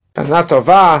Shana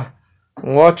Tová,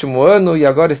 um ótimo ano, e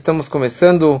agora estamos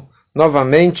começando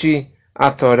novamente a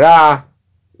Torá,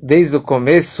 desde o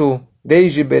começo,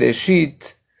 desde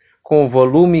Bereshit, com o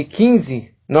volume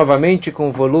 15, novamente com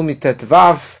o volume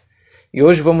Tetvav, e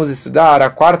hoje vamos estudar a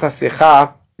quarta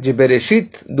Sechá de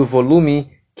Bereshit, do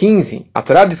volume 15. A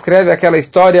Torá descreve aquela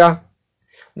história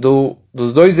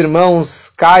dos dois irmãos,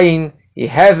 Caim e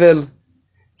Hevel,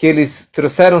 que eles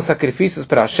trouxeram sacrifícios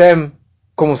para Hashem.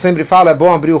 Como sempre falo, é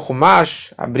bom abrir o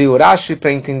Humash, abrir o Rashi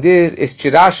para entender este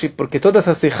Rashi, porque toda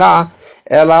essa Sechá,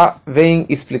 ela vem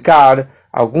explicar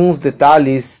alguns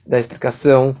detalhes da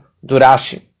explicação do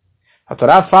Rashi. A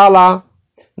Torá fala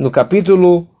no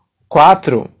capítulo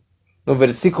 4, no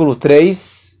versículo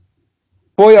 3,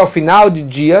 foi ao final de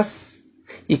dias,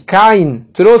 e Caim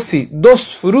trouxe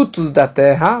dos frutos da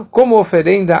terra como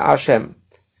oferenda a Hashem.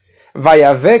 Vai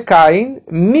haver Caim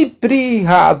mipri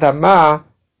ha'adamah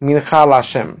mincha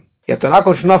Hashem. E a Torá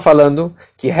continua falando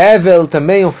que Hevel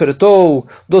também ofertou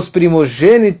dos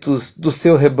primogênitos do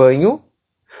seu rebanho,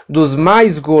 dos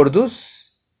mais gordos,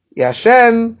 e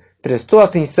Hashem prestou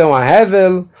atenção a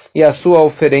Hevel e a sua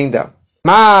oferenda.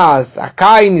 Mas a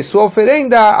Caim e sua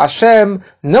oferenda, Hashem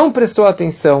não prestou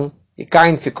atenção, e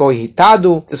Caim ficou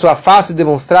irritado, e sua face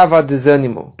demonstrava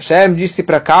desânimo. Hashem disse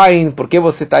para Caim: por que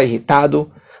você está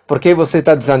irritado? Por que você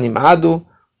está desanimado?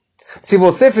 Se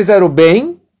você fizer o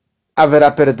bem,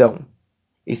 haverá perdão.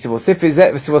 E se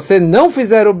você não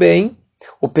fizer o bem,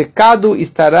 o pecado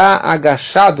estará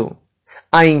agachado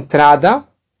à entrada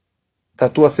da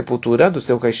tua sepultura, do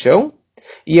seu caixão,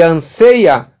 e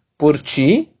anseia por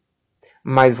ti,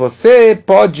 mas você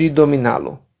pode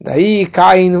dominá-lo. Daí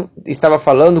Caim estava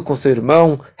falando com seu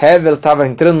irmão, Hevel estava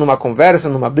entrando numa conversa,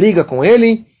 numa briga com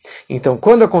ele. Então,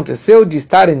 quando aconteceu de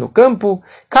estarem no campo,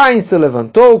 Caim se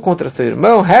levantou contra seu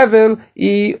irmão Hevel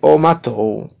e o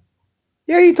matou.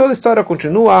 E aí toda a história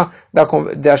continua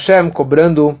de Hashem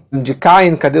cobrando de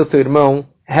Caim, cadê o seu irmão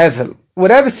Hevel. O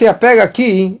Rebbe se apega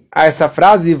aqui a essa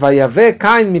frase, vai haver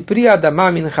Caim mipri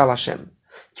adamah mincha Hashem,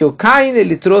 que o Caim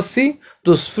ele trouxe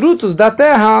dos frutos da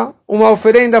terra uma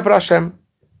oferenda para Hashem.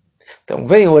 Então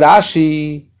vem o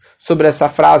Rashi sobre essa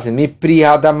frase, mipri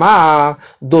adamah,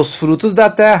 dos frutos da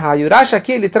terra. E o Rashi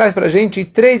aqui ele traz para a gente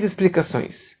 3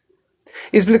 explicações.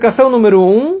 Explicação número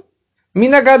 1,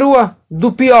 minagarua,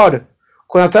 do pior.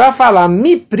 Quando a Torá fala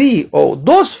mipri, ou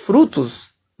dos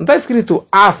frutos, não está escrito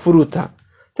a fruta,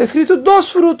 está escrito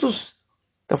dos frutos.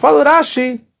 Então fala o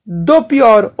Rashi, do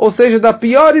pior, ou seja, das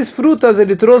piores frutas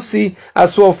ele trouxe a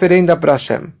sua oferenda para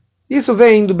Hashem. Isso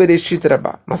vem do Bereshit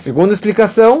Rabbah. Uma segunda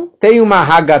explicação, tem uma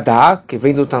Haggadah, que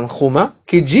vem do Tanhuma,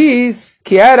 que diz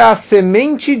que era a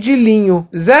semente de linho,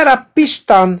 Zera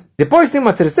Pishtan. Depois tem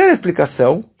uma terceira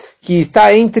explicação, que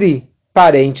está entre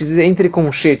parênteses, entre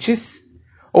conchetes,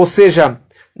 ou seja,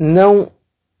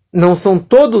 não são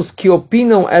todos que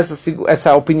opinam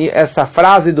essa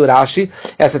frase do Rashi,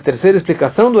 essa terceira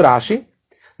explicação do Rashi.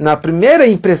 Na primeira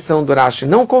impressão do Rashi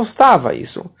não constava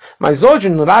isso. Mas hoje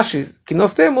no Rashi que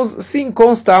nós temos, sim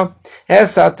consta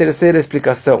essa terceira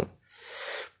explicação.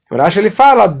 O Rashi ele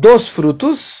fala dos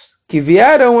frutos que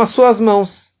vieram às suas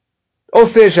mãos. Ou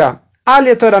seja,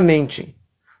 aleatoriamente.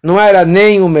 Não era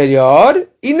nem o melhor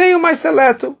e nem o mais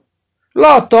seleto.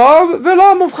 Lotov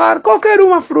velo mufchar. Qualquer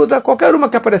uma fruta, qualquer uma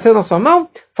que apareceu na sua mão,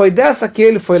 foi dessa que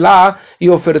ele foi lá e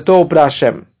ofertou para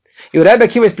Hashem. E o Rebbe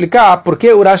aqui vai explicar por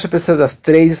que o Rashi precisa das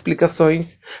 3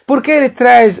 explicações, por que ele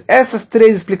traz essas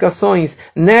 3 explicações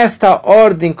nesta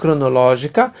ordem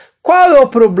cronológica, qual é o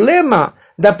problema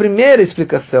da primeira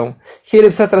explicação, que ele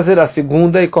precisa trazer a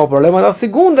segunda, e qual é o problema da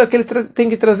segunda, que ele tem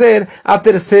que trazer a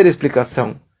terceira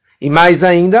explicação. E mais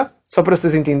ainda, só para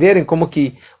vocês entenderem como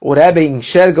que o Rebbe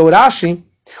enxerga o Rashi,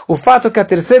 o fato que a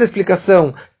terceira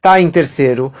explicação está em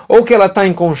terceiro, ou que ela está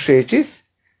em conchetes,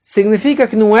 significa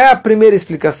que não é a primeira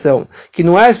explicação, que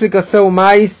não é a explicação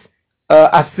mais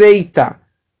aceita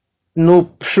no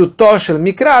Pshutó Shel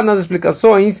Mikra, nas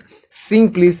explicações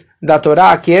simples da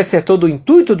Torá, que esse é todo o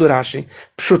intuito do Rashi.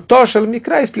 Pshutó Shel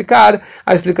Mikra é explicar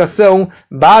a explicação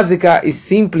básica e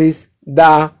simples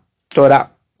da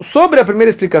Torá. Sobre a primeira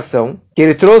explicação, que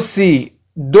ele trouxe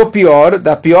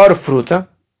da pior fruta,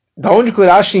 da onde que o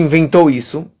Rashi inventou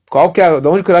isso? Da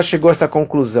onde que o Rashi chegou a essa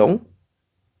conclusão?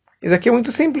 Isso aqui é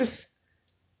muito simples.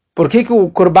 Por que o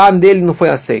korban dele não foi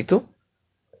aceito?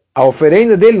 A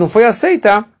oferenda dele não foi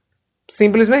aceita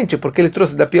simplesmente porque ele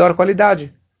trouxe da pior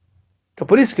qualidade. Então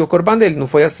por isso que o korban dele não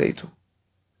foi aceito.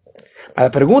 Mas a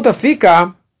pergunta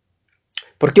fica,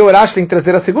 por que o Rashi tem que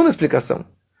trazer a segunda explicação?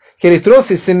 Que ele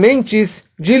trouxe sementes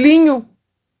de linho,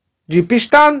 de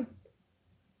pishtan.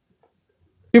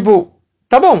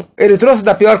 Tá bom, ele trouxe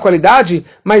da pior qualidade,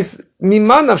 mas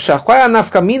mimanavshah, qual é a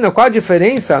nafkamina, qual a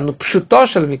diferença no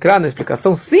pshutosh al-mikra, na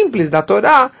explicação simples da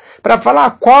Torá, para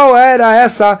falar qual era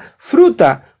essa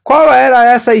fruta, qual era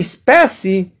essa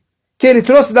espécie que ele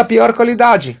trouxe da pior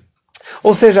qualidade.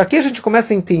 Ou seja, aqui a gente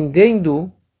começa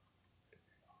entendendo,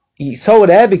 e só o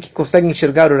Rebbe que consegue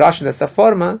enxergar o Rashi dessa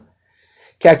forma,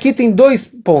 que aqui tem dois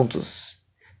pontos.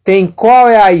 Tem qual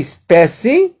é a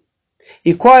espécie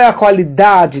e qual é a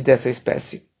qualidade dessa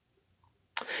espécie.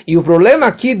 E o problema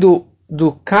aqui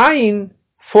do Caim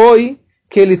foi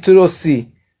que ele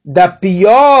trouxe da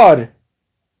pior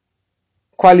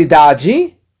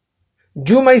qualidade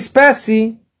de uma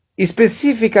espécie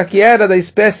específica que era da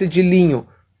espécie de linho.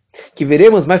 Que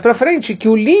veremos mais para frente que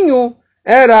o linho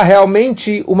era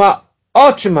realmente uma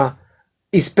ótima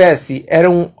espécie, era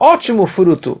um ótimo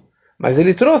fruto, mas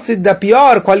ele trouxe da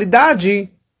pior qualidade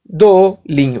do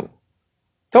linho.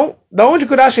 Então, da onde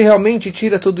que o Rashi realmente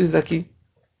tira tudo isso daqui?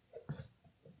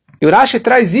 E o Rashi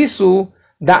traz isso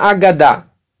da Agadá.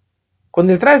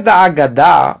 Quando ele traz da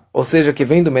Agadá, ou seja, que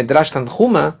vem do Medrash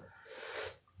Tanhuma,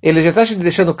 ele já está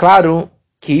deixando claro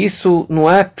que isso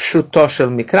não é Pshutosh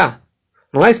al-Mikra,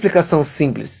 não é explicação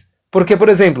simples. Porque, por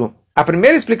exemplo, a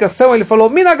primeira explicação ele falou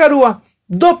Minagarua,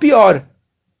 do pior.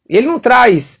 E ele não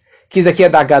traz que isso aqui é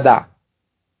da Agadá.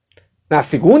 Na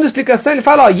segunda explicação ele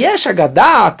fala, Yesh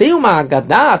Agadá, tem uma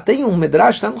Agadá, tem um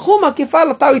Medrash Tanhuma que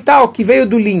fala tal e tal, que veio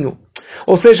do linho.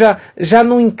 Ou seja, já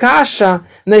não encaixa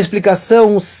na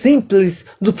explicação simples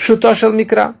do Pshutosh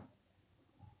al-Mikra.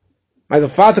 Mas o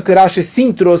fato que o Rashi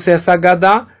sim trouxe essa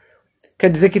Agadá, quer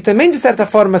dizer que também de certa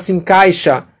forma se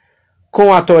encaixa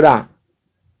com a Torá.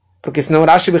 Porque senão o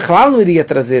Rashi Bichlal não iria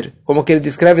trazer. Como que ele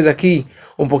descreve daqui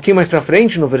um pouquinho mais para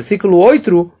frente, no versículo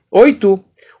 8,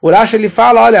 o Rashi ele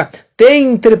fala, olha,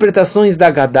 tem interpretações da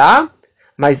Agadá,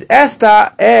 mas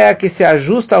esta é a que se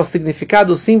ajusta ao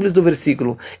significado simples do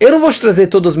versículo. Eu não vou te trazer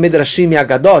todos os Medrashim e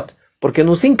Agadot, porque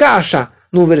não se encaixa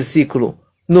no versículo,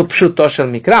 no Pshutosh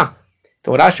al-Mikra.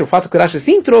 Então o fato que o Rashi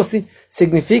sim trouxe,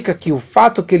 significa que o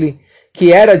fato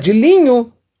que era de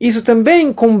linho, isso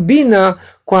também combina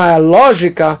com a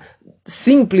lógica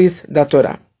simples da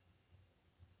Torá.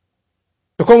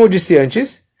 Então, como eu disse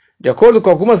antes, de acordo com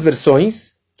algumas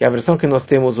versões, que é a versão que nós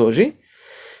temos hoje,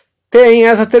 tem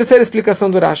essa terceira explicação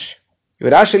do Rashi. O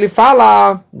Rashi ele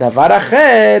fala da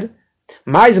varacher,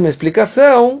 mais uma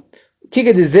explicação. O que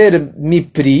quer dizer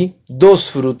mipri, dos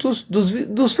frutos?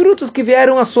 Dos frutos que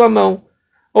vieram à sua mão.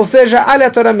 Ou seja,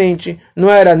 aleatoriamente, não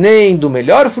era nem do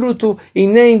melhor fruto e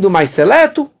nem do mais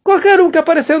seleto, qualquer um que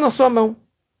apareceu na sua mão.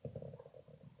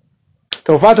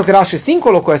 Então o fato que Rashi sim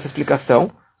colocou essa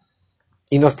explicação,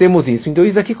 e nós temos isso. Então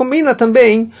isso aqui combina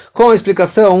também com a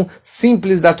explicação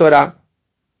simples da Torá.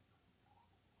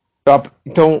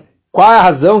 Então, qual é a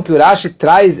razão que o Rashi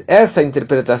traz essa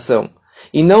interpretação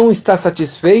e não está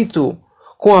satisfeito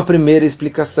com a primeira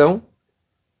explicação?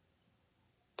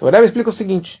 Então o Rebbe explica o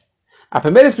seguinte. A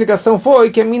primeira explicação foi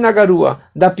que é minagarua,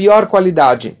 da pior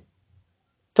qualidade.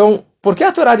 Então, por que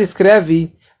a Torá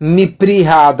descreve mipri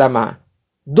ha'adama,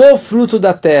 do fruto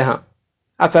da terra?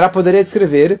 A Torá poderia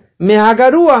descrever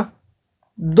mehagarua,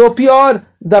 do pior,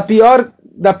 da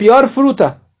pior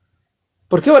fruta.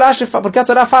 Por que a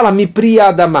Torá fala mipri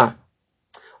ha'adama?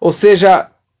 Ou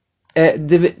seja,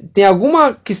 tem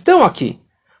alguma questão aqui.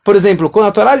 Por exemplo, quando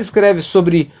a Torá descreve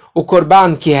sobre o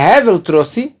korban que Hevel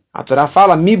trouxe, a Torá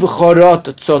fala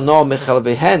mibchorot tzono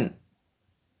mechalvehen,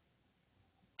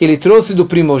 que ele trouxe do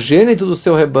primogênito do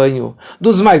seu rebanho,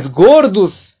 dos mais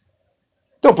gordos.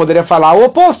 Então poderia falar o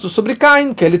oposto sobre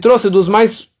Caim, que ele trouxe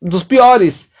dos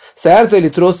piores, certo? Ele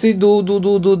trouxe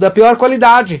da pior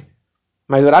qualidade.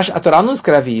 Mas a Torá não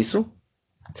escreve isso.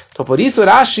 Então por isso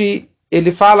Rashi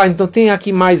ele fala, então tem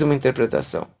aqui mais uma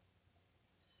interpretação.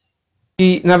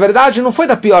 E na verdade não foi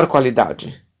da pior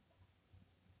qualidade.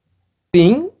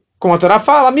 Sim, como a Torá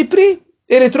fala, mipri,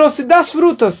 ele trouxe das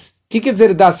frutas. O que quer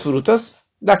dizer das frutas?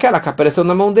 Daquela que apareceu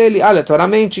na mão dele,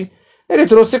 aleatoriamente. Ele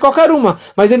trouxe qualquer uma,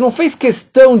 mas ele não fez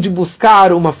questão de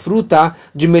buscar uma fruta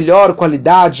de melhor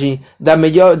qualidade, da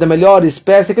melhor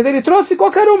espécie. Quer dizer, ele trouxe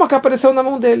qualquer uma que apareceu na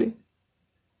mão dele.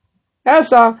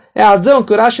 Essa é a razão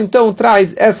que o Rashi então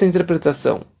traz essa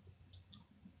interpretação.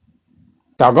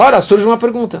 Então agora surge uma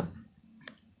pergunta.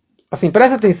 Assim,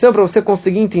 presta atenção para você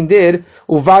conseguir entender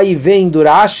o vai e vem do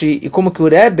Rashi e como que o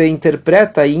Rebbe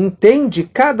interpreta e entende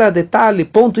cada detalhe,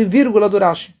 ponto e vírgula do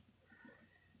Rashi.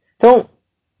 Então,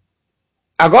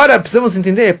 agora precisamos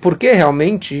entender por que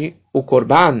realmente o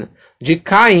Korban de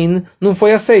Caim não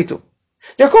foi aceito.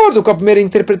 De acordo com a primeira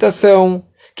interpretação,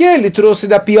 que ele trouxe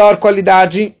da pior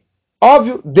qualidade,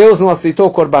 óbvio, Deus não aceitou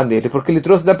o Korban dele, porque ele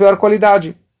trouxe da pior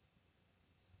qualidade.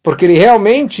 Porque ele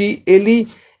realmente,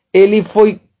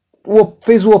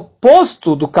 fez o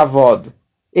oposto do kavod.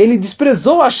 Ele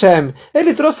desprezou Hashem.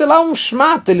 Ele trouxe lá um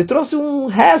shmat, ele trouxe um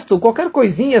resto, qualquer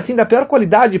coisinha assim da pior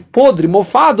qualidade, podre,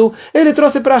 mofado, ele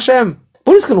trouxe para Hashem.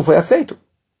 Por isso que não foi aceito.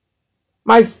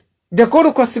 Mas, de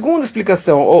acordo com a segunda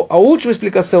explicação, ou a última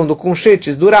explicação do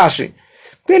Kunchetes, do Rashi,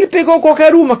 ele pegou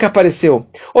qualquer uma que apareceu.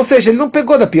 Ou seja, ele não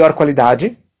pegou da pior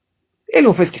qualidade, ele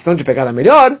não fez questão de pegar da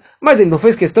melhor, mas ele não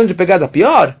fez questão de pegar da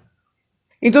pior.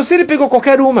 Então, se ele pegou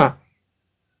qualquer uma,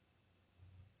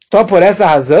 só por essa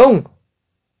razão,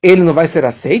 ele não vai ser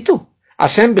aceito?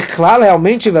 Hashem Bichlal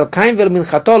realmente,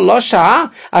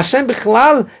 Hashem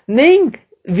Bichlal nem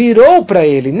virou para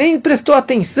ele, nem prestou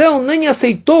atenção, nem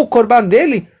aceitou o korban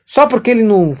dele, só porque ele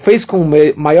não fez com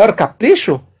maior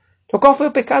capricho? Então qual foi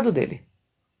o pecado dele?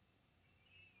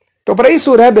 Então para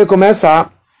isso o Rebbe começa a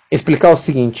explicar o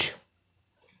seguinte.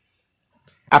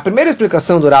 A primeira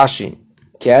explicação do Rashi,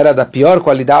 que era da pior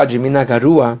qualidade,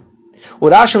 Minagarua, o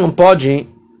Rashi não pode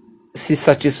se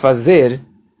satisfazer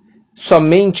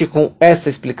somente com essa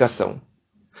explicação.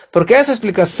 Porque essa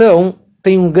explicação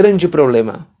tem um grande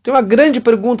problema. Tem uma grande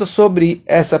pergunta sobre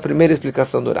essa primeira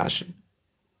explicação do Rashi.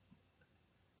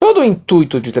 Todo o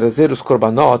intuito de trazer os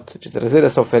korbanot, de trazer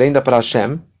essa oferenda para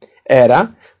Hashem, era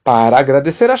para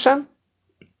agradecer a Hashem.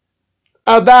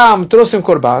 Adam trouxe um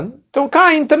korban, então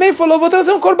Caim também falou, vou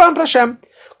trazer um korban para Hashem.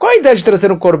 Qual a ideia de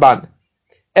trazer um korban?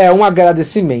 É um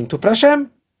agradecimento para Hashem.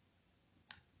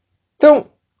 Então,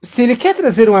 se ele quer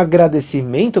trazer um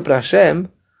agradecimento para Hashem,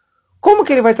 como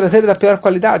que ele vai trazer da pior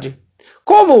qualidade?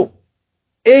 Como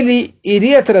ele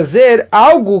iria trazer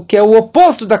algo que é o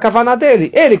oposto da kavaná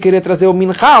dele? Ele queria trazer o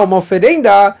mincha, uma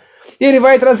oferenda, e ele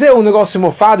vai trazer um negócio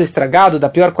mofado, estragado, da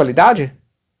pior qualidade?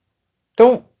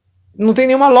 Então, não tem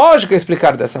nenhuma lógica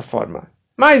explicar dessa forma.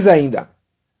 Mais ainda,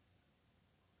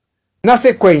 na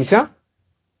sequência,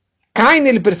 Caim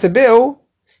ele percebeu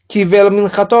que vel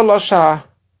minchato lo shah,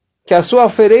 que a sua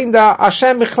oferenda,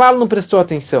 Hashem Bichlal não prestou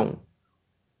atenção.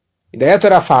 E daí a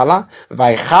Torá fala,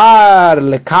 Vaichar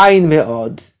le Cain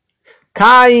meod.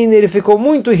 Cain, ele ficou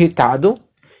muito irritado,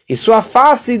 e sua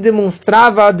face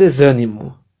demonstrava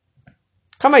desânimo.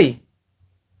 Calma aí.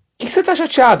 O que você está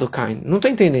chateado, Cain? Não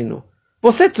estou entendendo.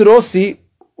 Você trouxe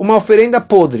uma oferenda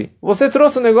podre. Você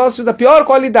trouxe um negócio da pior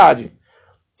qualidade.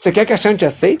 Você quer que Hashem te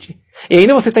aceite? E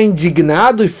ainda você está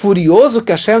indignado e furioso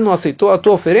que Hashem não aceitou a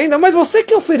tua oferenda? Mas você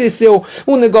que ofereceu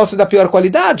um negócio da pior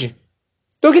qualidade?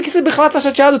 Então o que esse Bichlal está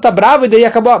chateado, está bravo e daí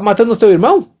acabou matando o seu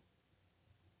irmão?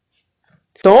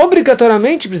 Então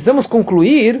obrigatoriamente precisamos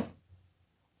concluir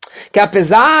que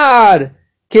apesar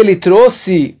que ele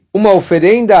trouxe uma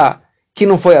oferenda que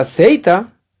não foi aceita,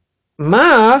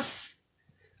 mas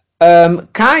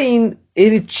Caim,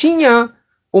 ele tinha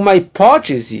uma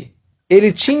hipótese,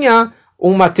 ele tinha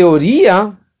uma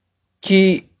teoria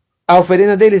que a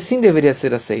oferenda dele sim deveria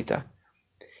ser aceita.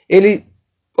 Ele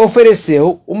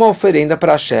ofereceu uma oferenda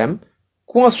para Hashem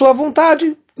com a sua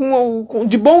vontade,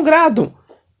 de bom grado.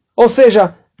 Ou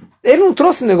seja, ele não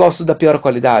trouxe negócio da pior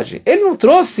qualidade. Ele não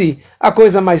trouxe a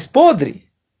coisa mais podre.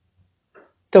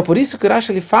 Então, por isso que o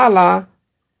Rashi ele fala,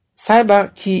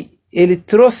 saiba que ele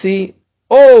trouxe,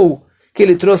 ou que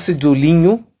ele trouxe do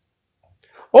linho,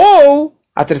 ou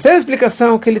a terceira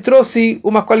explicação, que ele trouxe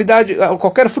uma qualidade,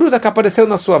 qualquer fruta que apareceu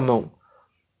na sua mão. O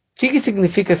que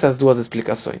significa essas duas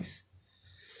explicações?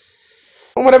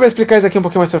 Vamos explicar isso aqui um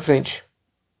pouquinho mais para frente.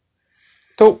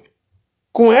 Então,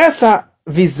 com essa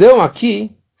visão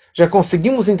aqui, já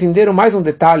conseguimos entender mais um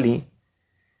detalhe,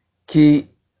 que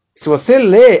se você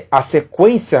lê a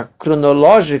sequência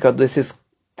cronológica desses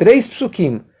 3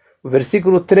 psukim, o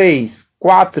versículo 3,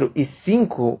 4 e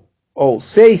 5, ou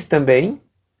 6 também,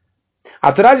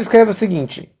 a Torá descreve o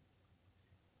seguinte: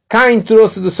 Caim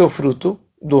trouxe do seu fruto,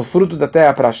 do fruto da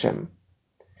terra para Hashem.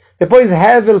 Depois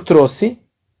Hevel trouxe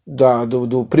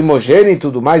do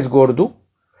primogênito, do mais gordo.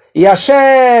 E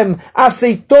Hashem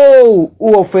aceitou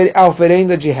a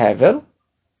oferenda de Hevel.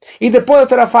 E depois a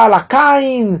Torá fala,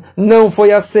 Caim não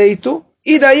foi aceito.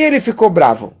 E daí ele ficou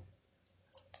bravo.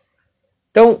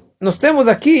 Então, nós temos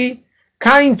aqui,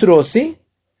 Caim trouxe,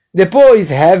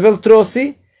 depois Hevel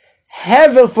trouxe,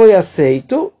 Hevel foi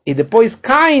aceito, e depois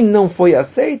Caim não foi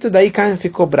aceito, daí Caim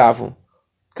ficou bravo.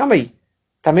 Calma aí,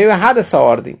 está meio errada essa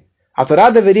ordem. A Torá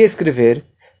deveria escrever,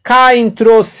 Caim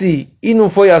trouxe e não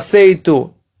foi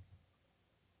aceito,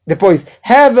 depois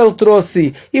Hevel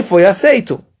trouxe e foi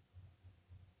aceito.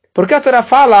 Porque a Torá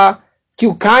fala que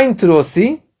o Caim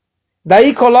trouxe,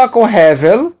 daí coloca o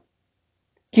Hevel,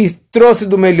 que trouxe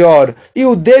do melhor, e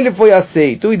o dele foi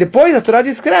aceito, e depois a Torá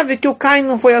descreve que o Caim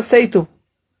não foi aceito.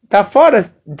 Está fora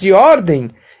de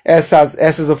ordem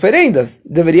essas oferendas.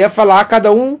 Deveria falar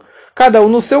cada um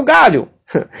no seu galho.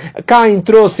 Caim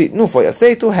trouxe, não foi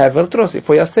aceito. Hevel trouxe,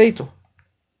 foi aceito.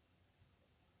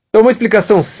 Então, uma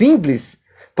explicação simples,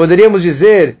 poderíamos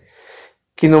dizer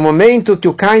que no momento que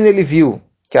o Caim ele viu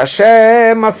que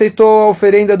Hashem aceitou a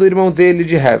oferenda do irmão dele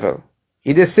de Hevel,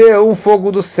 e desceu um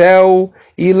fogo do céu,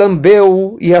 e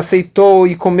lambeu, e aceitou,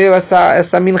 e comeu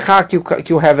essa minchá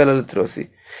que o Hevel ele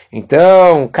trouxe.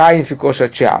 Então, Caim ficou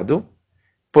chateado,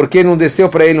 porque não desceu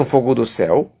para ele um fogo do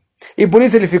céu, e por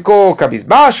isso ele ficou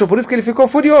cabisbaixo, por isso que ele ficou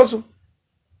furioso.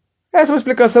 Essa é uma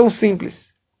explicação simples.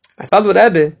 Mas faz o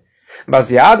Rebbe,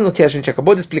 baseado no que a gente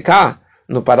acabou de explicar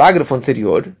no parágrafo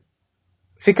anterior,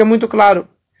 fica muito claro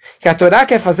que a Torá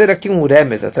quer fazer aqui um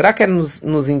remes, a Torá quer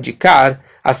nos indicar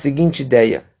a seguinte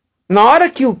ideia. Na hora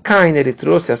que o Caim ele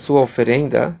trouxe a sua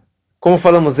oferenda, como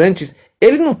falamos antes,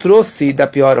 ele não trouxe da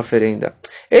pior oferenda.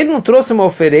 Ele não trouxe uma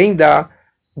oferenda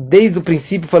desde o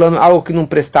princípio falando algo que não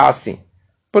prestasse.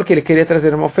 Porque ele queria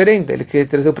trazer uma oferenda, ele queria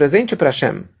trazer um presente para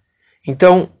Hashem.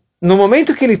 Então, no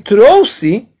momento que ele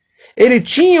trouxe, ele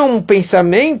tinha um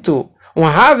pensamento, um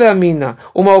Have Amina,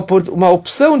 uma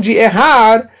opção de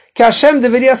errar, que Hashem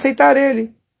deveria aceitar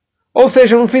ele. Ou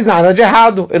seja, eu não fiz nada de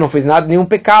errado, eu não fiz nenhum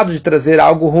pecado de trazer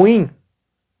algo ruim.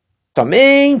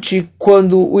 Somente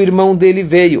quando o irmão dele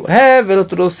veio, Hevel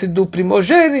trouxe do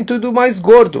primogênito e do mais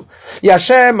gordo. E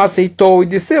Hashem aceitou e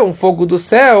desceu um fogo do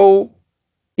céu.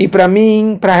 E para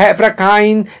mim, para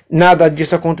Caim, nada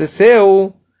disso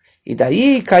aconteceu. E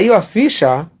daí caiu a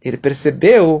ficha, ele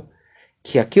percebeu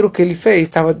que aquilo que ele fez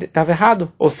estava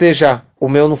errado. Ou seja, o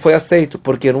meu não foi aceito,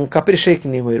 porque eu não caprichei que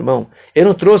nem meu irmão. Eu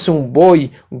não trouxe um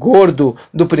boi gordo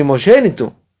do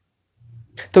primogênito.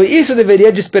 Então isso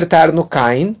deveria despertar no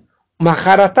Caim uma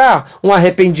haratá, um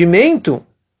arrependimento.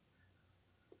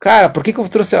 Cara, por que eu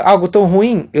trouxe algo tão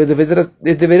ruim? Eu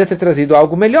deveria ter trazido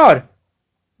algo melhor.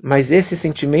 Mas esse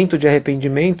sentimento de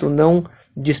arrependimento não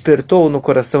despertou no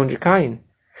coração de Caim.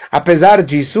 Apesar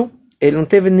disso, ele não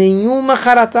teve nenhuma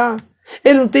haratá.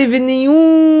 Ele não teve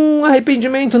nenhum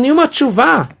arrependimento, nenhuma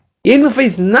tchuvá. E ele não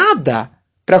fez nada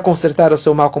para consertar o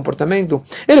seu mau comportamento.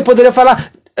 Ele poderia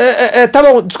falar, tá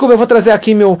bom, desculpa, eu vou trazer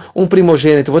aqui um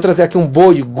primogênito, vou trazer aqui um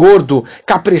boi gordo,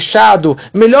 caprichado,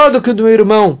 melhor do que o do meu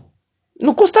irmão.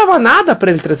 Não custava nada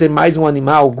para ele trazer mais um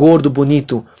animal gordo,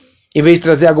 bonito, em vez de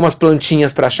trazer algumas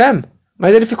plantinhas para Hashem.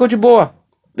 Mas ele ficou de boa.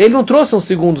 Ele não trouxe um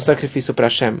segundo sacrifício para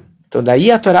Hashem. Então daí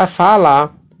a Torá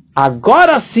fala,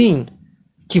 agora sim,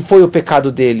 que foi o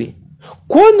pecado dele.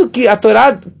 Quando que a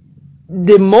Torá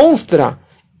demonstra,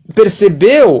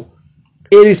 percebeu,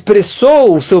 ele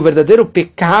expressou o seu verdadeiro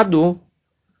pecado,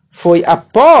 foi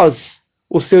após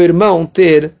o seu irmão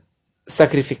ter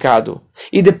sacrificado.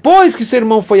 E depois que o seu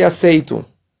irmão foi aceito.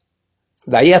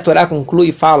 Daí a Torá conclui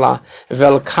e fala,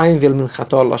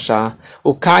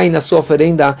 o Caim na sua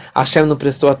oferenda, Hashem não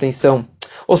prestou atenção.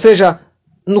 Ou seja,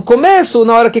 no começo,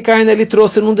 na hora que Caim ele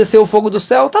trouxe, não desceu o fogo do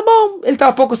céu, tá bom, ele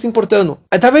estava pouco se importando.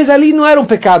 Talvez ali não era um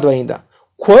pecado ainda.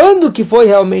 Quando que foi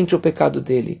realmente o pecado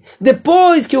dele?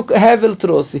 Depois que o Hevel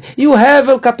trouxe, e o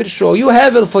Hevel caprichou, e o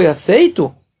Hevel foi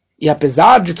aceito, e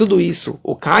apesar de tudo isso,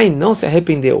 o Caim não se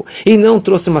arrependeu, e não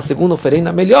trouxe uma segunda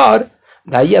oferenda melhor.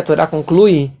 Daí a Torá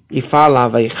conclui e fala,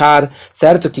 Vaihar,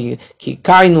 certo que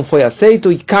Caim não foi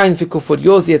aceito e Caim ficou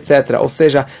furioso e etc. Ou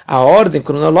seja, a ordem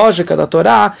cronológica da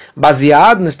Torá,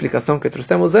 baseada na explicação que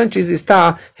trouxemos antes,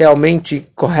 está realmente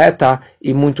correta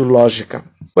e muito lógica.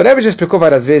 O Rebbe já explicou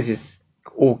várias vezes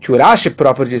o que o Rashi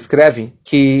próprio descreve,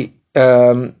 que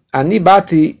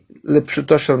Anibati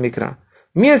lepshuto shel mikra.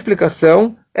 Minha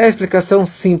explicação é a explicação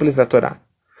simples da Torá.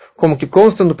 Como que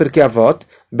consta no Pirkei Avot,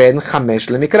 ben chamesh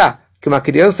lemikra, que uma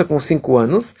criança com 5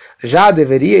 anos já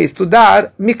deveria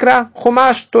estudar Mikra,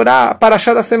 Chumash, Torá,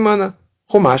 Parashá da semana.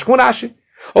 Chumash com Rashi.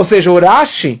 Ou seja, o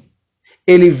Rashi,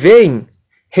 ele vem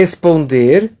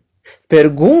responder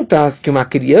perguntas que uma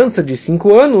criança de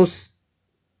 5 anos,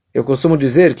 eu costumo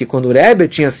dizer que quando o Rebbe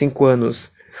tinha 5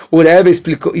 anos, o Rebbe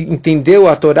entendeu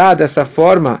a Torá dessa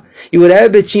forma, e o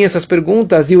Rebbe tinha essas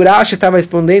perguntas, e o Rashi estava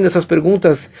respondendo essas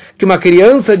perguntas que uma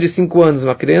criança de 5 anos,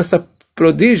 uma criança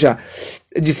prodígia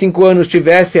de 5 anos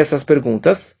tivesse essas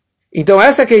perguntas. Então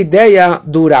essa que é a ideia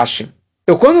do Rashi.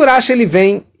 Então quando o Rashi ele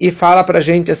vem e fala para a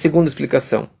gente a segunda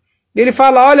explicação, ele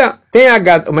fala, olha, tem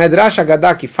o Medrash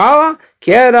Agadá que fala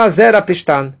que era Zera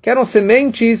Pishtan, que eram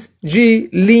sementes de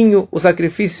linho, o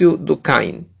sacrifício do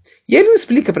Caim. E ele não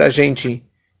explica para a gente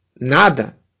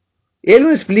nada. Ele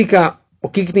não explica o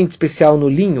que tem de especial no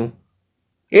linho.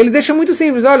 Ele deixa muito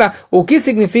simples. Olha, o que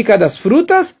significa das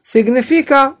frutas,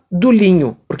 significa do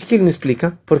linho. Por que ele não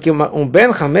explica? Porque um Ben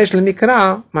Hamesh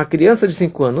Lemikra, uma criança de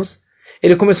 5 anos,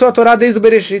 ele começou a Torá desde o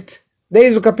Bereshit,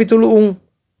 desde o capítulo 1.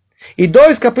 E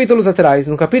 2 capítulos atrás,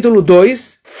 no capítulo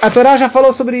 2, a Torá já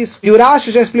falou sobre isso. E o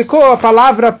Rashi já explicou a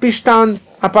palavra pishtan,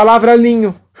 a palavra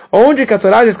linho. Onde que a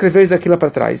Torá já escreveu isso aqui lá para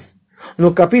trás?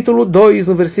 No capítulo 2,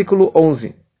 no versículo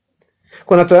 11.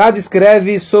 Quando a Torá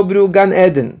descreve sobre o Gan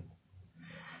Eden.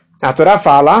 A Torá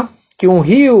fala que um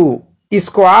rio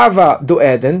escoava do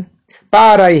Éden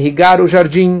para irrigar o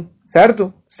jardim,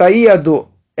 certo? Saía do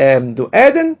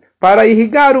Éden para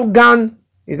irrigar o Gan.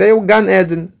 E daí o Gan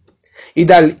Eden.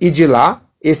 E de lá,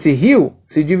 esse rio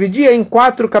se dividia em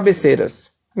 4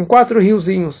 cabeceiras. Em 4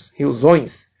 riozinhos,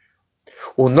 riozões.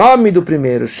 O nome do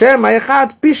primeiro Shema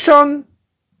Echad Pishon.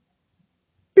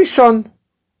 Pishon.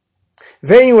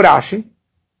 Vem o Rashi.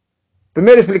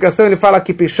 Primeira explicação, ele fala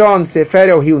que Pishon se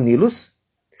refere ao rio Nilus.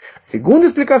 Segunda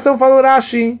explicação, fala o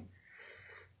Rashi.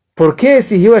 Por que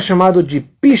esse rio é chamado de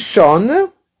Pishon?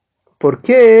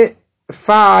 Porque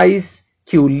faz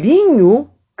que o linho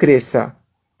cresça.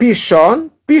 Pishon,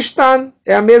 Pishtan,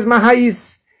 é a mesma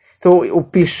raiz. Então, o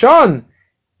Pishon,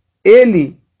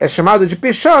 ele é chamado de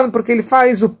Pishon porque ele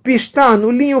faz o Pishtan,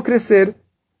 o linho, crescer.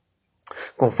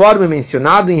 Conforme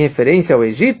mencionado em referência ao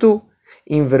Egito,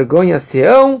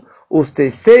 envergonha-se-ão os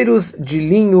teceiros de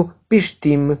linho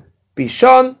Pishtim.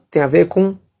 Pishon tem a ver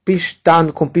com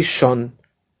Pishtan, com Pishon.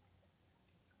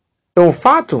 Então, o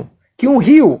fato que um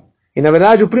rio, e na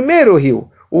verdade o primeiro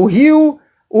rio, o rio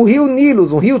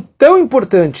Nilus, um rio tão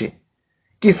importante,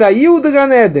 que saiu do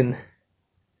Gan Eden,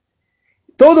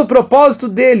 todo o propósito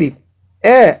dele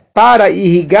é para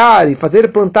irrigar e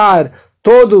fazer plantar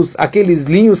todos aqueles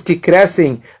linhos que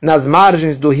crescem nas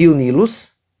margens do rio Nilus.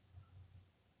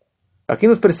 Aqui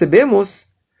nós percebemos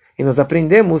e nós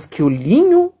aprendemos que o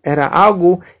linho era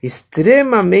algo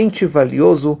extremamente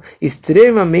valioso,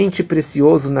 extremamente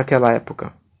precioso naquela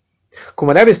época.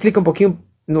 Como a Rebbe explica um pouquinho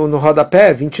no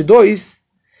rodapé 22,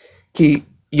 que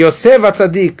Yosef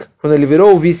Atzadik, quando ele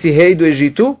virou o vice-rei do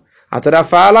Egito, a Torá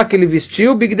fala que ele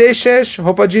vestiu Bigdei Shesh,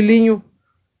 roupa de linho.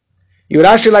 E o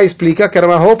Rashi lá explica que era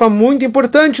uma roupa muito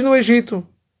importante no Egito.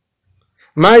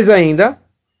 Mais ainda,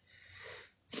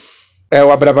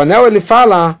 o Abravanel ele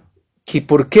fala que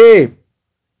porque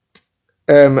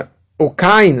o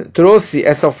Caim trouxe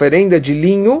essa oferenda de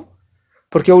linho,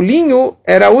 porque o linho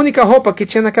era a única roupa que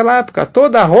tinha naquela época.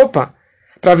 Toda a roupa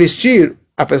para vestir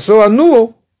a pessoa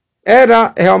nua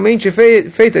era realmente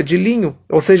feita de linho.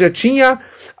 Ou seja, tinha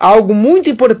algo muito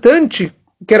importante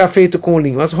que era feito com o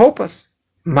linho, as roupas.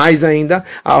 Mais ainda,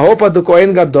 a roupa do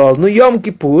Kohen Gadol no Yom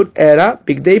Kippur era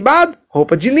Bigdei Bad,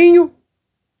 roupa de linho.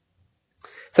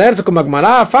 Certo? Como a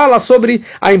Gemara fala sobre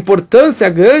a importância,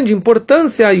 a grande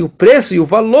importância e o preço e o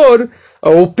valor,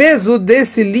 o peso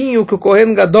desse linho que o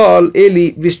Kohen Gadol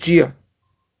ele vestia.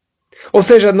 Ou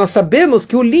seja, nós sabemos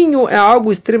que o linho é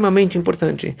algo extremamente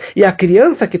importante. E a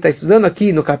criança que está estudando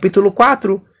aqui no capítulo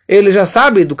 4, ele já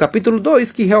sabe do capítulo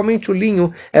 2 que realmente o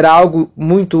linho era algo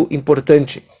muito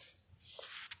importante.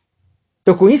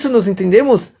 Então com isso nós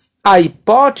entendemos a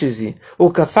hipótese,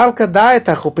 o Kassal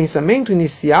Kadaetach, o pensamento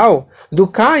inicial do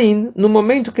Caim no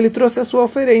momento que ele trouxe a sua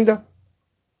oferenda.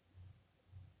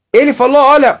 Ele falou,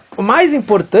 olha, o mais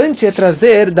importante é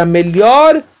trazer da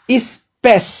melhor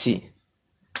espécie.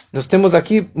 Nós temos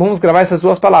aqui, vamos gravar essas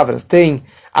duas palavras. Tem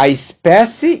a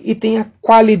espécie e tem a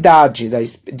qualidade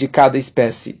de cada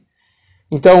espécie.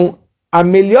 Então, a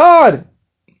melhor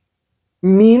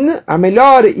a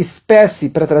melhor espécie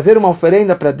para trazer uma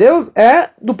oferenda para Deus é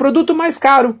do produto mais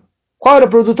caro. Qual era o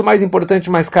produto mais importante,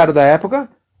 mais caro da época?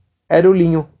 Era o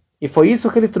linho. E foi isso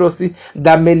que ele trouxe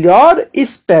da melhor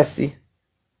espécie.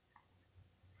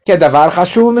 Que é davar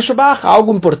hashuv meshubach,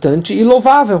 algo importante e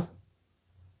louvável.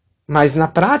 Mas na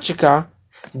prática,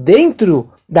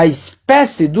 dentro da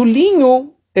espécie do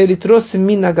linho, ele trouxe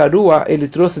minagarua, ele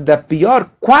trouxe da pior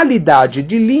qualidade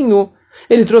de linho.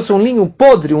 Ele trouxe um linho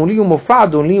podre, um linho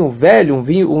mofado, um linho velho,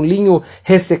 um linho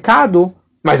ressecado,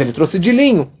 mas ele trouxe de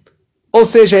linho. Ou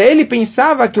seja, ele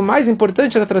pensava que o mais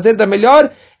importante era trazer da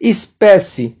melhor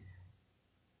espécie.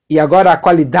 E agora a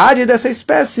qualidade dessa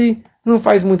espécie não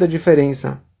faz muita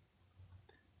diferença.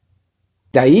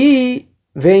 Daí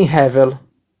vem Hevel.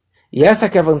 E essa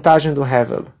que é a vantagem do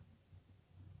Hevel.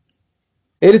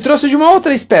 Ele trouxe de uma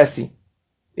outra espécie.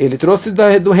 Ele trouxe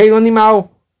do reino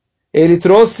animal. Ele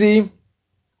trouxe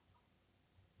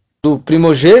do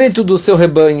primogênito do seu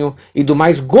rebanho e do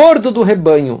mais gordo do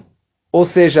rebanho. Ou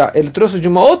seja, ele trouxe de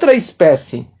uma outra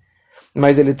espécie.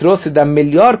 Mas ele trouxe da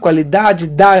melhor qualidade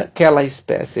daquela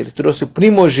espécie. Ele trouxe o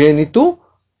primogênito,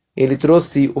 ele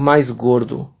trouxe o mais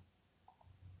gordo.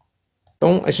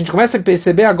 Então, a gente começa a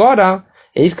perceber agora,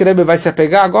 é isso que o Rebbe vai se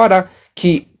apegar agora,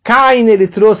 que Caim ele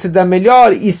trouxe da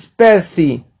melhor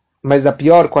espécie, mas da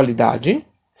pior qualidade.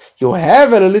 E o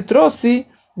Hevel ele trouxe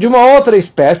de uma outra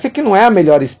espécie, que não é a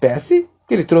melhor espécie,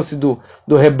 que ele trouxe do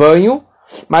rebanho,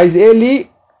 mas ele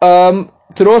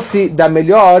trouxe da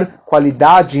melhor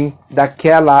qualidade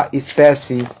daquela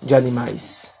espécie de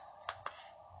animais.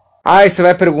 Aí você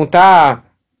vai perguntar,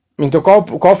 então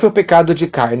qual foi o pecado de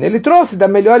Caim? Ele trouxe da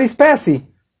melhor espécie.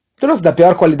 Trouxe da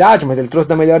pior qualidade, mas ele trouxe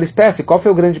da melhor espécie. Qual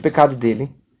foi o grande pecado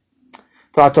dele?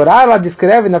 Então a Torá ela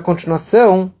descreve na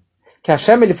continuação que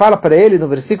Hashem ele fala para ele no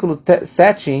versículo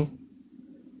 7: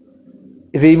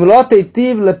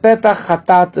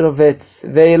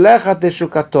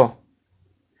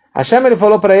 Hashem ele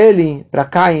falou para ele, para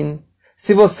Caim,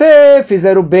 se você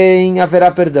fizer o bem,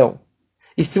 haverá perdão.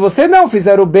 E se você não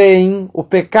fizer o bem, o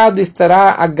pecado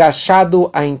estará agachado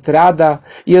à entrada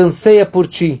e anseia por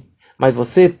ti, mas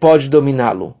você pode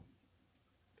dominá-lo.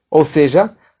 Ou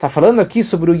seja, está falando aqui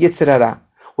sobre o Yetzer Hara.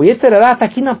 O Yetzer Hara está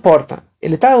aqui na porta.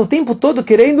 Ele está o tempo todo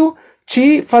querendo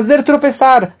te fazer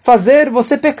tropeçar, fazer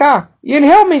você pecar. E ele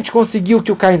realmente conseguiu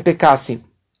que o Caim pecasse.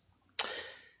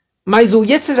 Mas o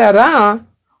Yetzer Hara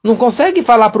não consegue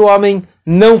falar para o homem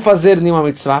não fazer nenhuma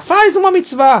mitzvah. Faz uma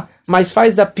mitzvah, mas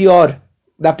faz da pior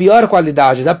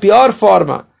qualidade, da pior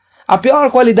forma. A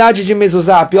pior qualidade de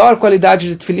mezuzá, a pior qualidade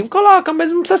de tefilim, coloca, mas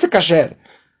não precisa ser kasher.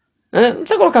 Não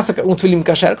precisa colocar um tefilim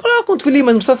kasher. Coloca um tefilim,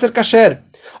 mas não precisa ser kasher.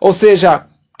 Ou seja,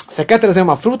 você quer trazer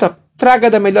uma fruta? Traga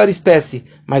da melhor espécie,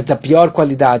 mas da pior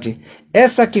qualidade.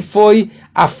 Essa que foi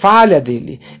a falha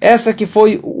dele. Essa que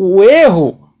foi o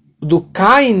erro do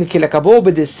Caim, que ele acabou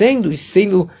obedecendo e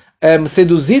sendo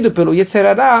seduzido pelo Yetzer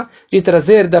Hara, de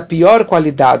trazer da pior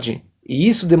qualidade. E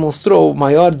isso demonstrou o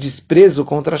maior desprezo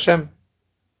contra Hashem.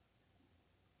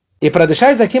 E para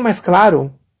deixar isso aqui mais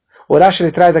claro, o Rashi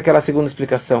ele traz aquela segunda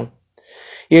explicação.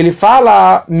 E ele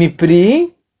fala,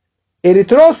 Mipri, ele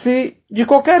trouxe de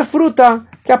qualquer fruta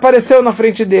que apareceu na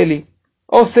frente dele.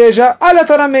 Ou seja,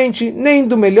 aleatoriamente, nem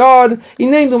do melhor e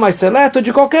nem do mais seleto,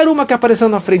 de qualquer uma que apareceu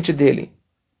na frente dele.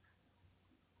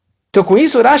 Então com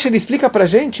isso o Rashi ele explica para a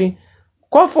gente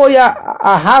qual foi a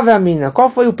Hava Amina, qual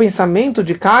foi o pensamento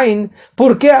de Caim,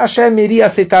 por que Hashem iria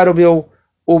aceitar a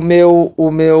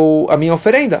minha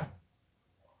oferenda?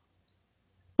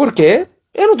 Por quê?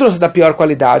 Eu não trouxe da pior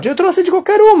qualidade, eu trouxe de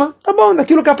qualquer uma. Tá bom,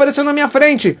 daquilo que apareceu na minha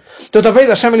frente. Então talvez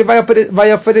Hashem ele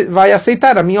vai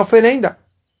aceitar a minha oferenda.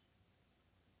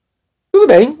 Tudo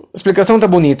bem, a explicação está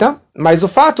bonita, mas o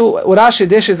fato, o Rashi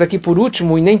deixa isso aqui por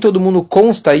último, e nem todo mundo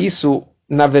consta isso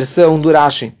na versão do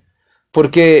Rashi.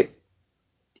 Porque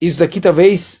isso aqui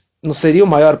talvez não seria o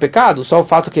maior pecado, só o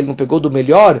fato que ele não pegou do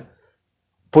melhor,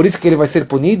 por isso que ele vai ser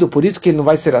punido, por isso que ele não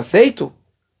vai ser aceito.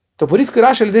 Então por isso que o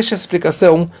Rashi ele deixa a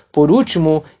explicação por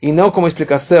último e não como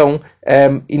explicação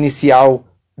inicial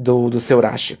do seu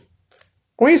Rashi.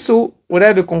 Com isso, o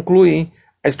Rebbe conclui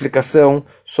a explicação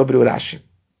sobre o Rashi.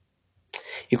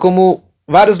 E como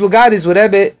vários lugares o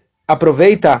Rebbe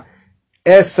aproveita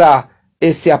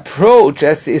esse approach,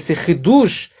 esse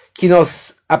hidush que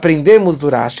nós aprendemos do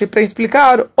Rashi para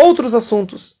explicar outros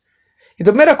assuntos. E a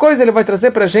primeira coisa ele vai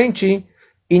trazer para a gente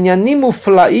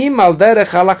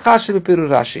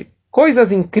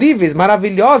coisas incríveis,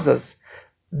 maravilhosas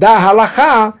da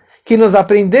halakha que nós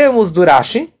aprendemos do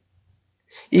Rashi.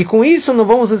 E com isso nós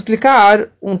vamos explicar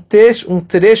um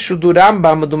trecho do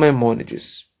Rambam do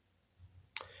Maimônides.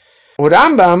 O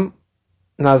Rambam,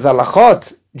 nas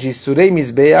halachot de Surei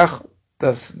Mizbeach,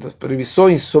 das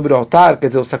proibições sobre o altar, quer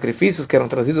dizer, os sacrifícios que eram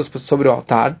trazidos sobre o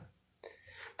altar.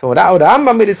 Então o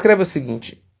Rambam ele escreve o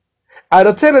seguinte: a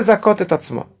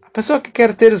pessoa que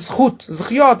quer ter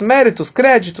zriot, méritos,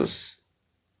 créditos,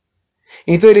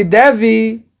 então ele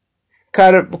deve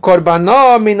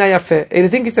korbanó minayafé, ele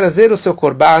tem que trazer o seu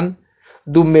korban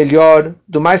do melhor,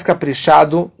 do mais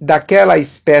caprichado, daquela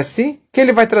espécie que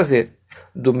ele vai trazer.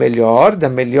 Do melhor, da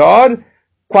melhor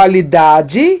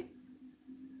qualidade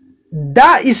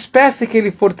da espécie que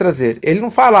ele for trazer. Ele não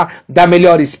fala da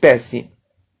melhor espécie,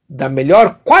 da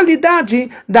melhor qualidade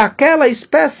daquela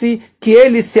espécie que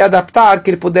ele se adaptar, que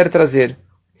ele puder trazer.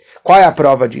 Qual é a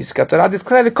prova disso? Que a Torá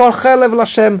descreve Kol chelev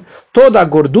l'Hashem, toda a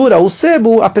gordura, o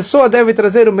sebo, a pessoa deve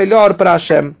trazer o melhor para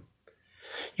Hashem.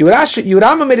 E o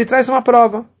Rambam ele traz uma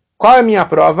prova. Qual é a minha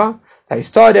prova? A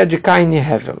história de Caim e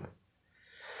Hevel.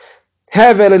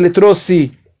 Hevel ele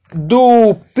trouxe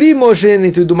do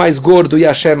primogênito e do mais gordo e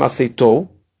Hashem aceitou.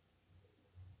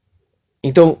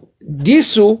 Então,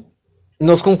 disso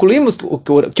nós concluímos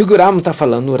que o Rambam está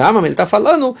falando. O Rambam está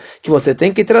falando que você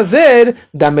tem que trazer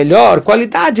da melhor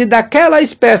qualidade daquela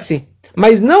espécie,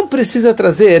 mas não precisa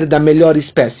trazer da melhor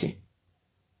espécie.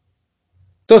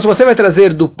 Então, se você vai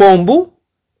trazer do pombo,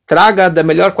 traga da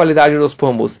melhor qualidade dos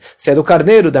pombos. Se é do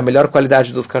carneiro, da melhor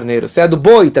qualidade dos carneiros. Se é do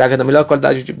boi, traga da melhor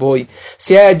qualidade de boi.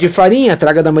 Se é de farinha,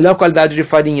 traga da melhor qualidade de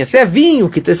farinha. Se é vinho,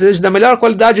 que seja da melhor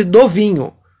qualidade do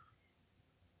vinho.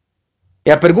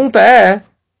 E a pergunta é,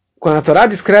 quando a Torá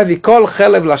descreve Kol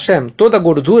Chelev Lashem, toda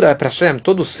gordura é para Hashem,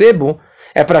 todo sebo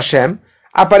é para Hashem,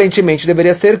 aparentemente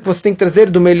deveria ser que você tem que trazer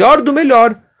do melhor,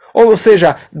 ou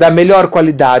seja, da melhor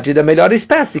qualidade, da melhor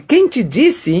espécie. Quem te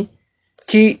disse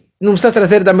que não precisa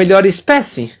trazer da melhor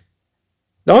espécie?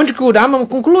 De onde que o Rambam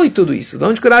conclui tudo isso? De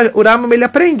onde que o Rambam ele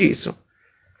aprende isso?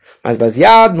 Mas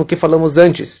baseado no que falamos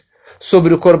antes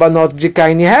sobre o Korbanot de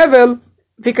Cain e Hevel,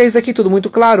 fica isso aqui tudo muito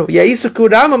claro. E é isso que o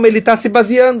Rambam está se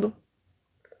baseando.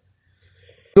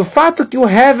 Do fato que o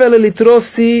Hevel ele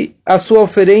trouxe a sua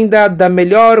oferenda da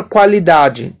melhor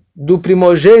qualidade, do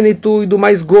primogênito e do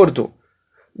mais gordo,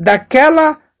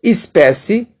 daquela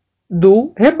espécie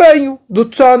do rebanho, do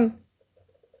tzon.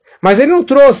 Mas ele não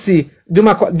trouxe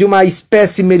de uma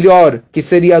espécie melhor, que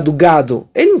seria a do gado.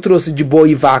 Ele não trouxe de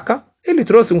boi e vaca, ele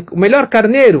trouxe o melhor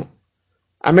carneiro,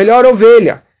 a melhor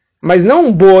ovelha, mas não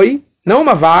um boi, não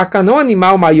uma vaca, não um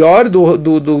animal maior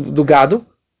do gado.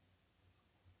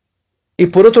 E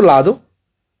por outro lado,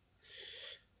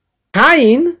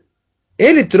 Cain,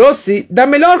 ele trouxe da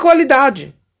melhor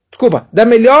qualidade, da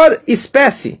melhor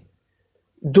espécie,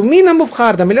 do Mina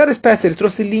Mufhar, da melhor espécie, ele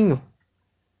trouxe linho.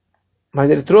 Mas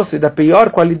ele trouxe da pior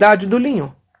qualidade do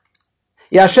linho.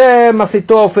 E Hashem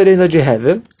aceitou a oferenda de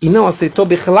Hevel e não aceitou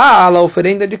Bichlal a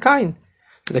oferenda de Cain.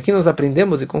 Daqui nós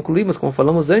aprendemos e concluímos, como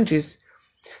falamos antes,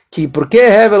 que porque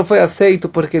Hevel foi aceito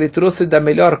porque ele trouxe da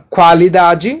melhor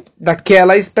qualidade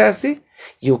daquela espécie,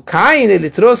 e o Cain ele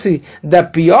trouxe da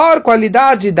pior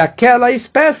qualidade daquela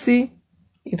espécie.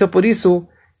 Então por isso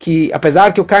que,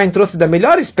 apesar que o Cain trouxe da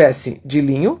melhor espécie de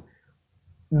linho,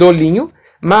 do linho,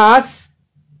 mas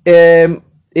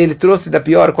ele trouxe da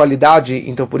pior qualidade,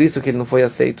 então por isso que ele não foi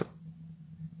aceito.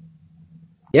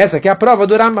 E essa aqui é a prova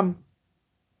do Rambam.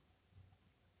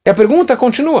 E a pergunta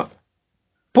continua.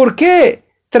 Por que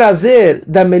trazer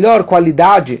da melhor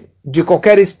qualidade de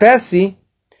qualquer espécie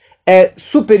é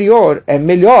superior, é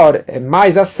melhor, é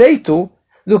mais aceito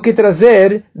do que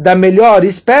trazer da melhor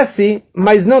espécie,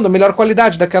 mas não da melhor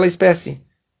qualidade daquela espécie?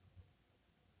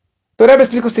 Então o Rebbe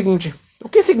explica o seguinte. O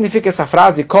que significa essa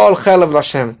frase? Kol Chelev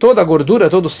Lashem. Toda a gordura,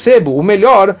 todo o sebo, o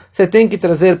melhor, você tem que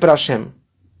trazer para Hashem.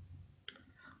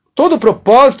 Todo o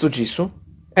propósito disso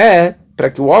é para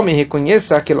que o homem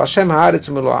reconheça que Lashem Haaretz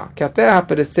Meloah, que a terra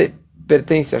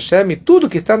pertence a Hashem, e tudo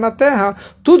que está na terra,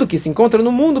 tudo que se encontra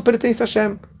no mundo pertence a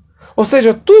Hashem. Ou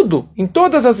seja, tudo, em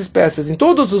todas as espécies, em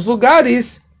todos os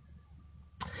lugares,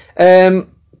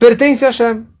 pertence a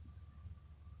Hashem.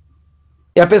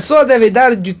 E a pessoa deve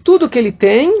dar de tudo que ele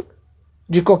tem,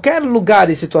 de qualquer lugar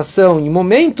e situação e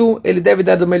momento, ele deve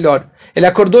dar do melhor. Ele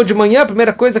acordou de manhã, a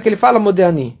primeira coisa que ele fala,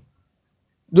 Modéani.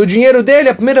 Do dinheiro dele,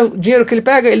 o primeiro dinheiro que ele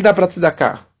pega, ele dá para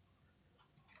tzedakah.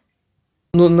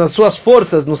 Nas suas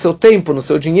forças, no seu tempo, no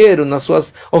seu dinheiro, nas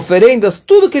suas oferendas,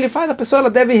 tudo que ele faz, a pessoa ela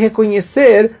deve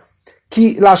reconhecer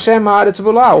que Lashem Haaretz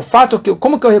Meloah, o fato que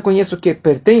como que eu reconheço que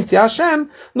pertence a Hashem,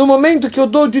 no momento que eu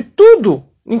dou de tudo,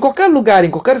 em qualquer lugar,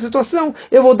 em qualquer situação,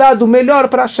 eu vou dar do melhor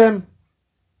para Hashem.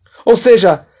 Ou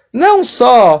seja, não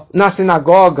só na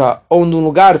sinagoga, ou num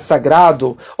lugar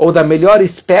sagrado, ou da melhor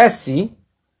espécie,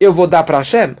 eu vou dar para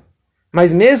Hashem,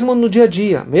 mas mesmo no dia a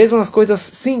dia, mesmo nas coisas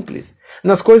simples,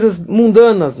 nas coisas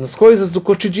mundanas, nas coisas do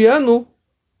cotidiano,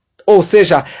 ou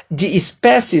seja, de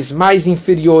espécies mais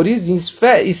inferiores, de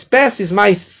espécies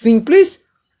mais simples,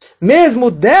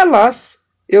 mesmo delas,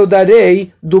 eu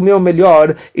darei do meu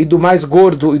melhor e do mais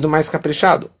gordo e do mais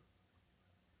caprichado.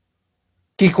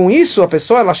 Que com isso a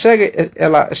pessoa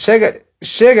ela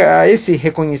chega a esse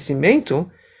reconhecimento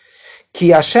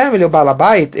que Hashem, ele é o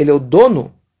Balabait, ele é o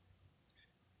dono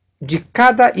de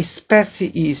cada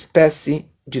espécie e espécie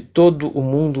de todo o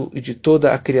mundo e de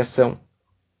toda a criação.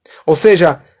 Ou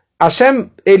seja, Hashem,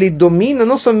 ele domina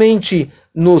não somente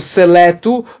no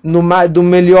seleto, do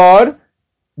melhor,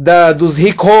 dos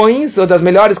ricões, ou das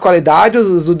melhores qualidades,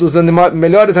 dos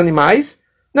melhores animais.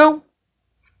 Não.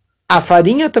 A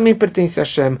farinha também pertence a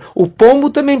Hashem. O pombo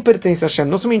também pertence a Hashem.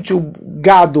 Não somente o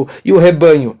gado e o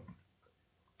rebanho.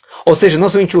 Ou seja, não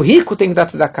somente o rico tem que dar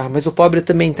tzedakah, mas o pobre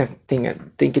também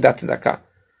tem que dar tzedakah.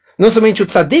 Não somente o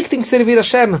tzadik tem que servir a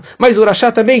Hashem, mas o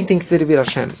rachá também tem que servir a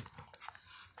Hashem.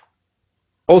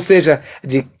 Ou seja,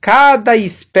 de cada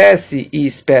espécie e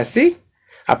espécie,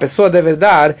 a pessoa deve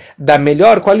dar da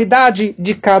melhor qualidade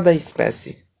de cada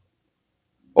espécie.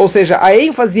 Ou seja, a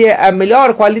ênfase é a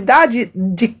melhor qualidade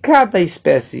de cada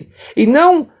espécie. E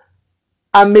não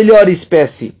a melhor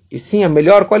espécie, e sim a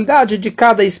melhor qualidade de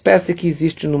cada espécie que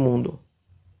existe no mundo.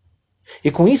 E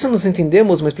com isso nós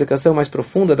entendemos uma explicação mais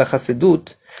profunda da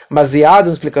Hassidut, baseada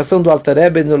na explicação do Alter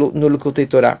Rebbe no Likutei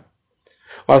Torá.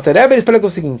 O Alter Rebbe explica o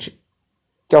seguinte,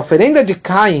 que a oferenda de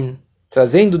Caim,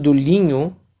 trazendo do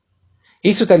linho,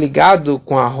 isso está ligado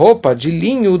com a roupa de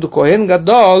linho do Kohen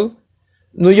Gadol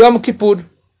no Yom Kippur.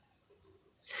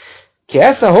 Que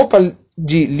essa roupa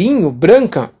de linho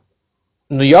branca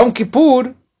no Yom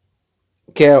Kippur,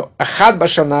 que é Ahad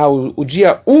Bashanah, o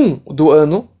dia 1 do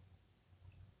ano,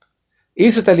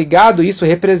 isso está ligado, isso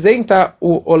representa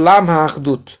o Olam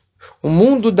HaAchdut, o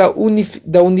mundo da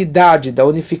unidade, da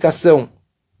unificação,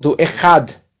 do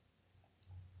Echad.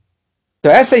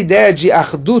 Então essa ideia de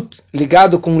Achdut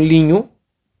ligado com linho,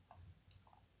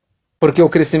 porque o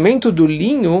crescimento do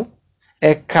linho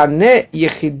é Kaneh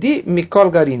Yechidi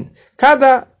Mikol Garin.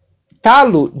 Cada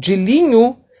talo de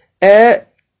linho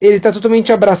ele está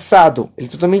totalmente abraçado, ele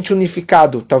está totalmente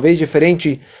unificado, talvez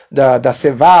diferente da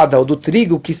cevada ou do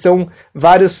trigo, que são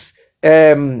vários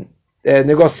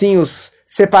negocinhos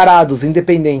separados,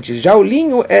 independentes. Já o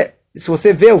linho, se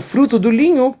você vê o fruto do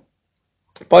linho,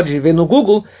 pode ver no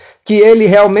Google, que ele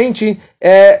realmente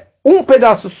é um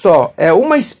pedaço só, é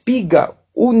uma espiga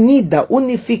unida,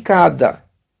 unificada.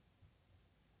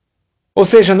 Ou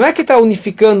seja, não é que está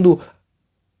unificando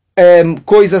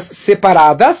coisas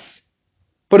separadas.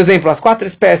 Por exemplo, as 4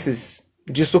 espécies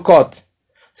de Sukkot.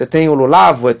 Você tem o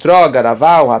Lulav, o Etrog,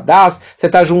 Aravá, o Hadás. Você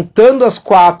está juntando as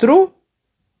 4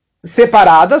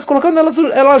 separadas, colocando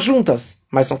elas juntas.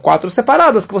 Mas são 4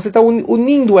 separadas, que você está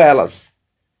unindo elas.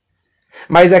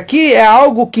 Mas aqui é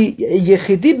algo que,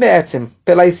 Yechidi Be'etzem,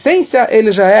 pela essência,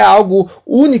 ele já é algo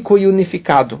único e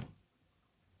unificado.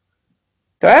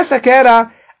 Então essa que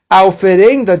era a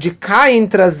oferenda de Caim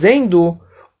trazendo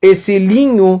esse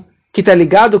linho que está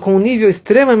ligado com um nível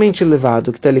extremamente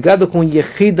elevado, que está ligado com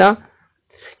Yechida,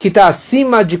 que está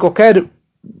acima de qualquer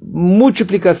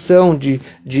multiplicação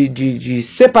de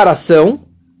separação,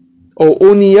 ou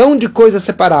união de coisas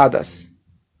separadas.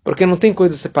 Porque não tem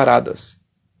coisas separadas.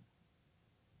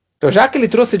 Então, já que ele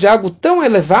trouxe de algo tão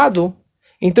elevado,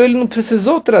 então ele não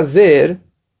precisou trazer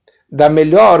da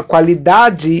melhor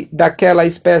qualidade daquela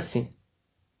espécie.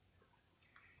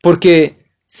 Porque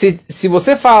se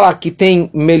você fala que tem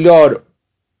melhor,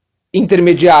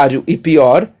 intermediário e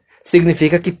pior,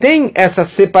 significa que tem essa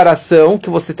separação que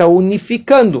você está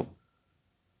unificando.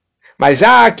 Mas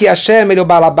já que Hashem é o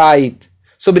Balabait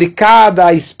sobre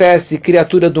cada espécie,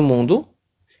 criatura do mundo,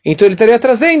 então ele estaria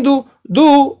trazendo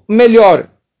do melhor.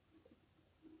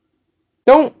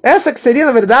 Então, essa que seria,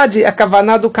 na verdade, a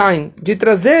Kavaná do Caim, de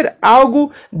trazer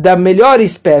algo da melhor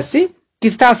espécie, que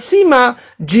está acima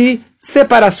de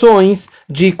separações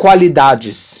de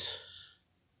qualidades.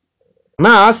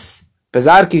 Mas,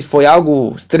 apesar que foi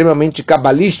algo extremamente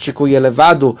cabalístico e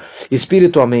elevado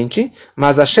espiritualmente,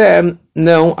 mas Hashem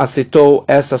não aceitou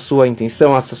essa sua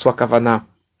intenção, essa sua Kavaná.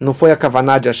 Não foi a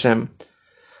Kavaná de Hashem.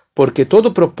 Porque todo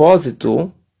o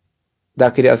propósito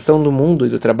da criação do mundo e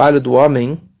do trabalho do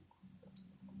homem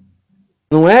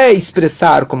não é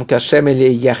expressar como que Hashem ele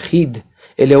é Yahid,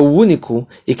 ele é o único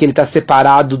e que ele está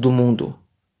separado do mundo.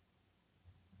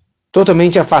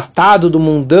 Totalmente afastado do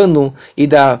mundano e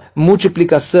da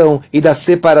multiplicação e das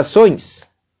separações.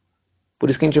 Por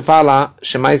isso que a gente fala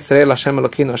Shema Israel, Hashem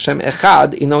Elokeinu, Hashem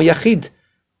Echad e não Yahid.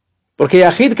 Porque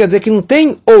Yahid quer dizer que não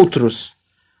tem outros.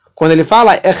 Quando ele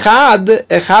fala Echad,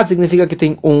 Echad significa que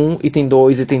tem 1 e tem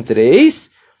 2 e tem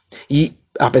 3. E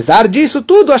apesar disso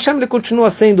tudo, Hashem ele continua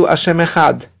sendo Hashem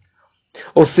Echad.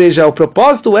 Ou seja, o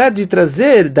propósito é de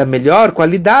trazer da melhor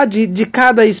qualidade de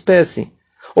cada espécie.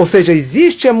 Ou seja,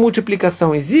 existe a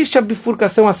multiplicação, existe a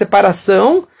bifurcação, a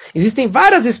separação, existem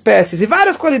várias espécies e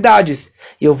várias qualidades.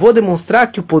 E eu vou demonstrar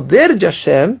que o poder de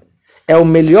Hashem é o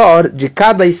melhor de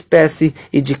cada espécie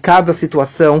e de cada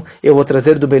situação. Eu vou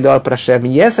trazer do melhor para Hashem.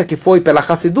 E essa que foi pela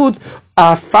Hassidut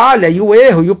a falha e o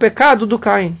erro e o pecado do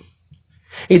Caim.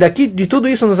 E daqui de tudo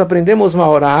isso nós aprendemos uma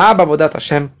Hora'á B'avodat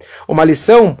Hashem, uma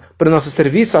lição para o nosso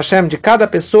serviço a Hashem de cada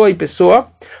pessoa e pessoa,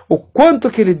 o quanto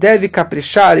que ele deve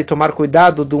caprichar e tomar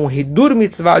cuidado de um hidur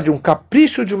mitzvah, de um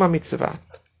capricho de uma mitzvah.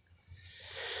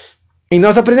 E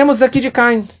nós aprendemos aqui de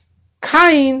Caim.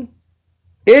 Caim,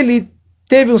 ele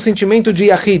teve um sentimento de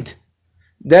Yahid,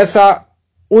 dessa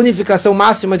unificação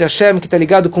máxima de Hashem que está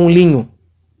ligado com o linho.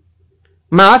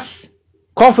 Mas,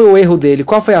 qual foi o erro dele?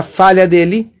 Qual foi a falha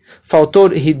dele?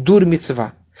 Faltou hidur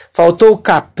mitzvah. Faltou o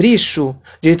capricho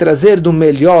de trazer do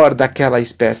melhor daquela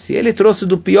espécie. Ele trouxe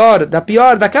do pior,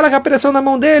 daquela que apareceu na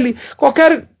mão dele,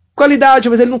 qualquer qualidade,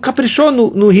 mas ele não caprichou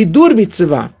no hidur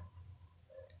mitzvah.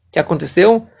 O que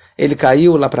aconteceu? Ele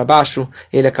caiu lá para baixo,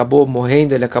 ele acabou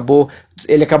morrendo, ele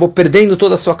acabou perdendo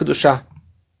toda a sua kedushá.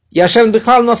 E Hashem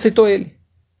Bichlal não aceitou ele.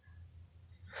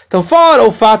 Então, fora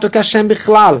o fato que Hashem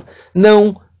Bichlal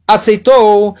não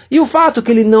aceitou, e o fato que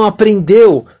ele não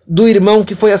aprendeu do irmão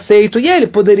que foi aceito, e ele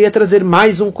poderia trazer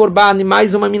mais um korban,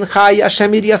 mais uma mincha, e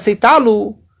Hashem iria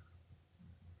aceitá-lo.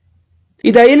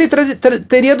 E daí ele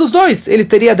teria dos dois. Ele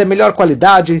teria da melhor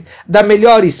qualidade, da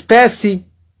melhor espécie,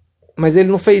 mas ele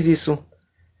não fez isso.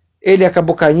 Ele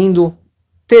acabou caindo,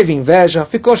 teve inveja,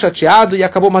 ficou chateado e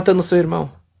acabou matando seu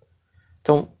irmão.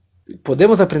 Então,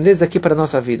 podemos aprender isso aqui para a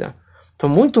nossa vida. Então,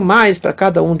 muito mais para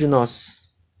cada um de nós.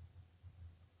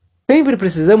 Sempre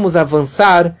precisamos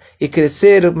avançar e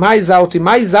crescer mais alto e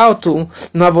mais alto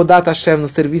no Avodat Hashem, no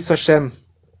serviço a Hashem.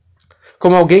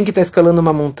 Como alguém que está escalando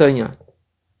uma montanha.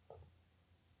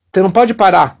 Você não pode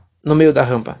parar no meio da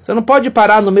rampa. Você não pode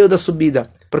parar no meio da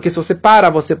subida. Porque se você para,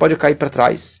 você pode cair para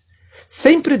trás.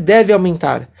 Sempre deve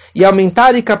aumentar. E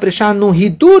aumentar e caprichar no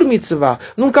Hidur Mitzvah.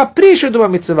 Num capricho de uma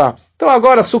Mitzvah. Então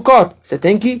agora, Sukkot, você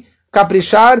tem que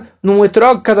caprichar num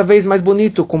etrog cada vez mais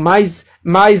bonito, com mais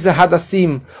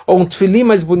hadassim, ou um tefilim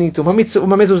mais bonito,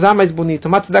 uma mezuzá mais bonita,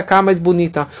 uma tzedakah mais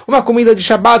bonita, uma comida de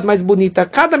Shabbat mais bonita.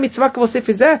 Cada mitzvah que você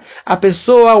fizer, a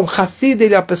pessoa, um chassid,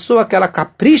 ele é a pessoa que ela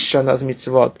capricha nas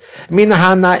mitzvot. Min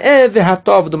ha'na'eh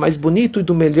ve'hatov, do mais bonito e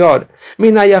do melhor.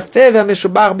 Min ha'yafeh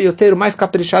ve'ameshubach bioter, o mais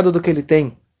caprichado do que ele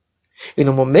tem. E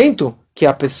no momento que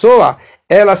a pessoa,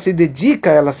 ela se dedica,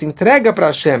 ela se entrega para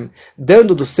Hashem,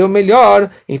 dando do seu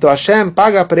melhor, então Hashem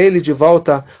paga para ele de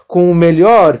volta com o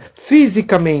melhor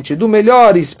fisicamente, do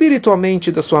melhor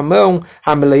espiritualmente da sua mão,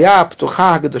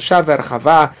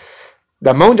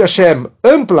 da mão de Hashem,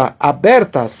 ampla,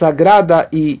 aberta, sagrada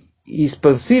e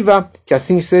expansiva, que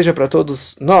assim seja para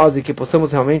todos nós e que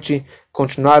possamos realmente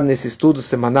continuar nesse estudo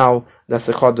semanal da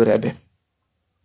Sechot do Rebbe.